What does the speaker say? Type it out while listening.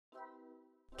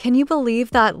Can you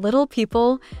believe that Little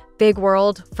People, Big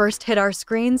World first hit our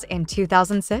screens in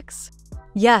 2006?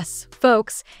 Yes,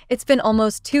 folks, it's been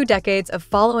almost 2 decades of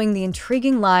following the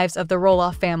intriguing lives of the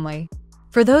Roloff family.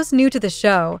 For those new to the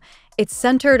show, it's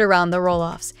centered around the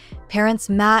Roloffs, parents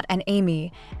Matt and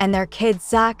Amy, and their kids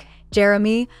Zach,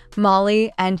 Jeremy,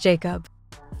 Molly, and Jacob.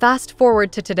 Fast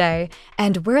forward to today,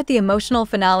 and we're at the emotional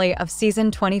finale of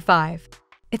season 25.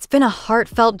 It's been a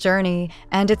heartfelt journey,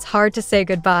 and it's hard to say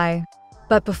goodbye.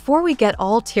 But before we get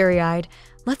all teary-eyed,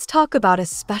 let's talk about a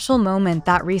special moment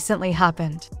that recently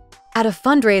happened. At a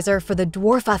fundraiser for the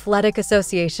Dwarf Athletic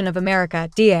Association of America,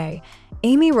 DAAA,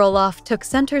 Amy Roloff took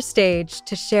center stage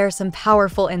to share some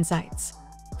powerful insights.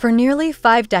 For nearly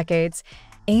 5 decades,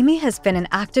 Amy has been an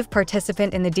active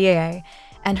participant in the DAAA,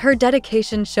 and her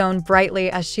dedication shone brightly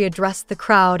as she addressed the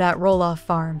crowd at Roloff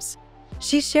Farms.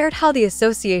 She shared how the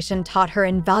association taught her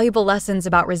invaluable lessons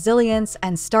about resilience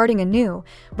and starting anew,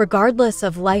 regardless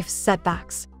of life's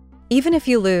setbacks. Even if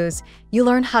you lose, you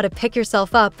learn how to pick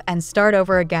yourself up and start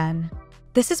over again.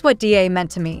 "This is what DAAA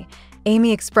meant to me,"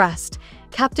 Amy expressed,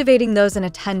 captivating those in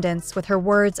attendance with her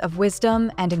words of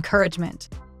wisdom and encouragement.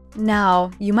 Now,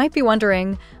 you might be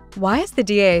wondering, why is the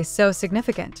DAAA so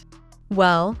significant?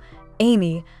 Well,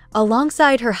 Amy,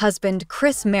 alongside her husband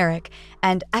Chris Merrick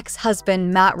and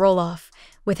ex-husband Matt Roloff,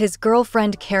 with his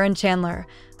girlfriend Karen Chandler,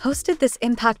 hosted this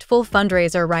impactful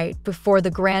fundraiser right before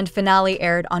the grand finale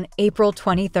aired on April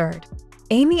 23rd.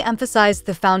 Amy emphasized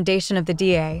the foundation of the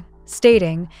DAAA,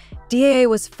 stating, "DAAA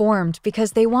was formed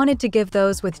because they wanted to give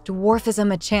those with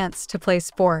dwarfism a chance to play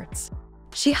sports."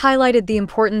 She highlighted the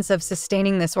importance of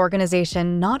sustaining this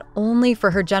organization not only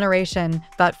for her generation,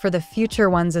 but for the future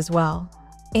ones as well.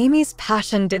 Amy's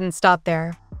passion didn't stop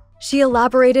there. She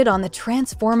elaborated on the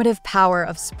transformative power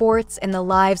of sports in the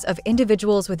lives of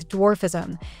individuals with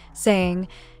dwarfism, saying,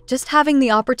 "Just having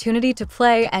the opportunity to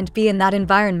play and be in that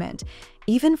environment,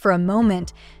 even for a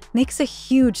moment, makes a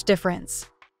huge difference."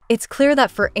 It's clear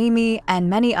that for Amy and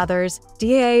many others,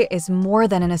 DAAA is more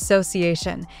than an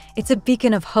association. It's a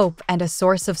beacon of hope and a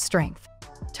source of strength.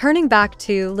 Turning back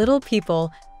to Little People,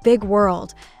 Big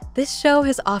World, this show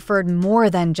has offered more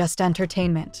than just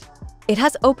entertainment. It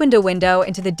has opened a window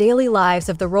into the daily lives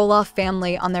of the Roloff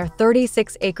family on their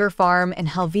 36-acre farm in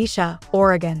Helvetia,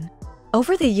 Oregon.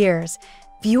 Over the years,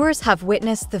 viewers have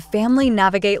witnessed the family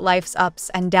navigate life's ups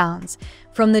and downs,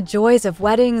 from the joys of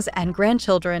weddings and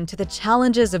grandchildren to the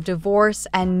challenges of divorce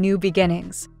and new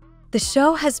beginnings. The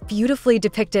show has beautifully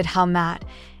depicted how Matt,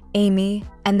 Amy,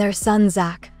 and their son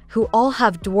Zach, who all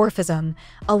have dwarfism,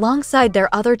 alongside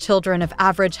their other children of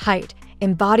average height,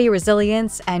 embody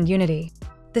resilience and unity.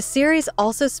 The series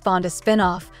also spawned a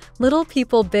spin-off, Little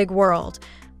People, Big World,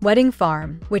 Wedding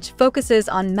Farm, which focuses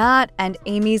on Matt and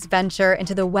Amy's venture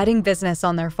into the wedding business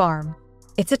on their farm.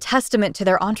 It's a testament to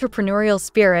their entrepreneurial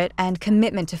spirit and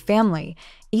commitment to family,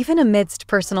 even amidst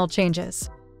personal changes.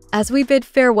 As we bid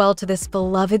farewell to this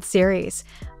beloved series,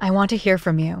 I want to hear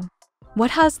from you.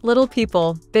 What has Little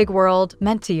People, Big World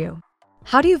meant to you?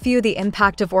 How do you view the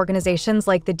impact of organizations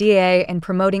like the DAAA in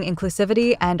promoting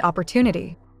inclusivity and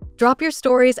opportunity? Drop your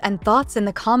stories and thoughts in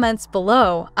the comments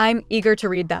below. I'm eager to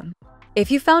read them.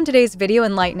 If you found today's video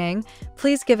enlightening,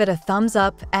 please give it a thumbs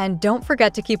up and don't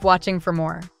forget to keep watching for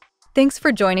more. Thanks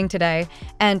for joining today,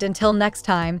 and until next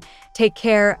time, take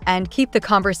care and keep the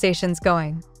conversations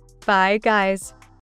going. Bye, guys.